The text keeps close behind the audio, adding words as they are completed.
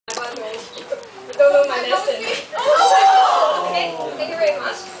reminiscent. Okay, thank you very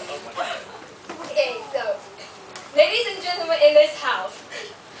much. Okay, so, ladies and gentlemen in this house.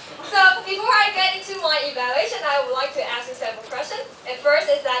 So, before I get into my evaluation, I would like to ask you several questions. And first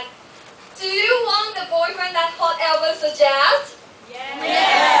is that, do you want the boyfriend that hot Alvin suggests?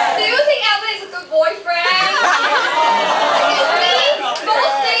 Yes. Do you think Alvin is a good boyfriend? You see,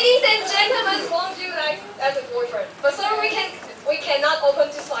 most ladies and gentlemen want you like as a boyfriend. But sorry, we cannot open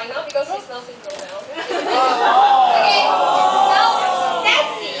to sign up because he's not single now. Okay, now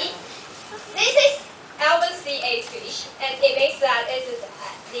let's see. This is Alvin's C8 speech, and it makes that it is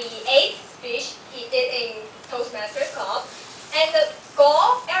the 8th speech he did in Toastmasters Club. And the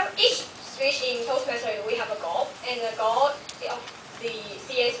goal, each speech in Toastmasters we have a goal, and the goal of the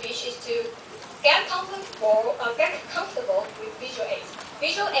C8 speech is to get comfortable with visual aids.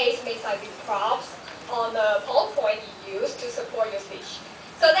 Visual aids means like the props on the PowerPoint you use to support your speech.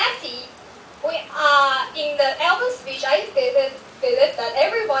 So let's see. In the Alvin speech, I believe that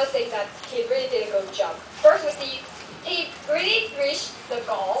everyone thinks that he really did a good job. First, we see he really reached the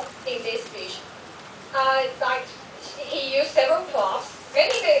goal in this speech. Like he used several props,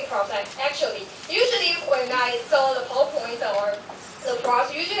 many props. Actually, usually when I saw the PowerPoints or the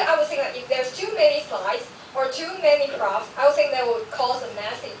props, usually I would think that if there's too many slides or too many props, I would think that would cause a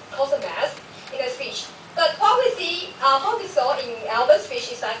mess in the speech. But what we saw in Alvin's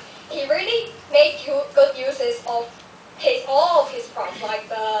speech is that he really made good uses of all of his props, like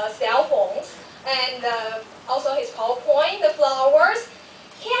the cell phones and also his PowerPoint, the flowers.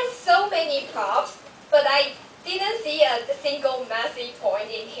 He has so many props, but I didn't see a single messy point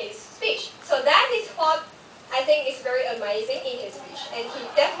in his speech. So that is what I think is very amazing in his speech, and he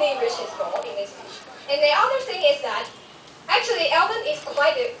definitely reached his goal in his speech. And the other thing is that actually Alvin is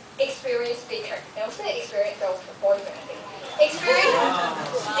quite an experienced speaker. And also experienced boyfriend, I think. Experienced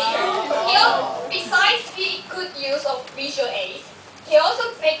speaker. Besides the good use of visual aids, he also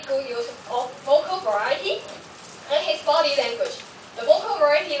made good use of vocal variety and his body language. The vocal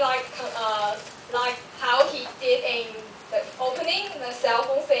variety, like how he did in the opening, the cell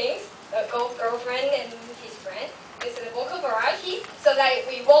phone things, the girlfriend and his friend. It's the vocal variety, so that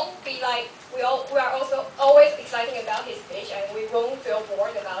we won't be like we are also always excited about his speech, and we won't feel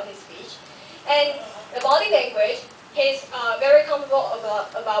bored about his speech. And the body language, he's very comfortable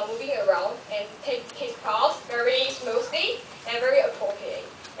about moving around and take his props very smoothly and very appropriate.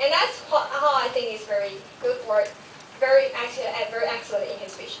 And that's how I think is very good for very excellent in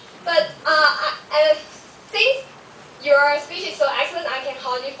his speech. But since your speech is so excellent, I can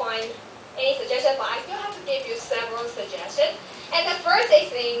hardly find any suggestion, but I still have to give you several suggestions. And the first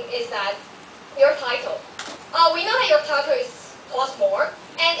thing is that your title. We know that your title is plus more,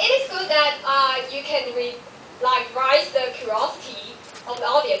 and it is good that you can rise the curiosity of the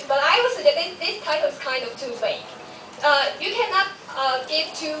audience. But I would suggest this title is kind of too vague. You cannot give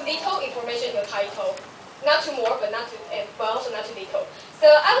too little information in your title. Not too more, but also not too little. So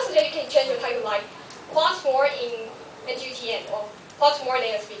I would suggest you can change your title like plus more in GTN or plus more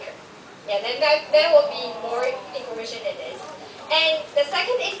than a speaker. Yeah, then that will be more information in this. And the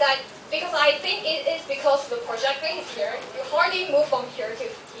second is that because I think it is because the projector is here, you hardly move from here to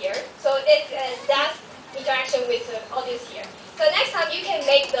here. So that's interaction with the audience here. So next time you can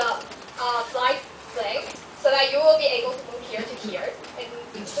make the slide blank so that you will be able to move here to here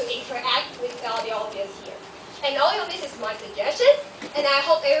and to interact with the audience here. And all of this is my suggestions, and I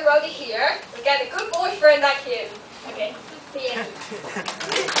hope everybody here will get a good boyfriend like him. Okay, the end.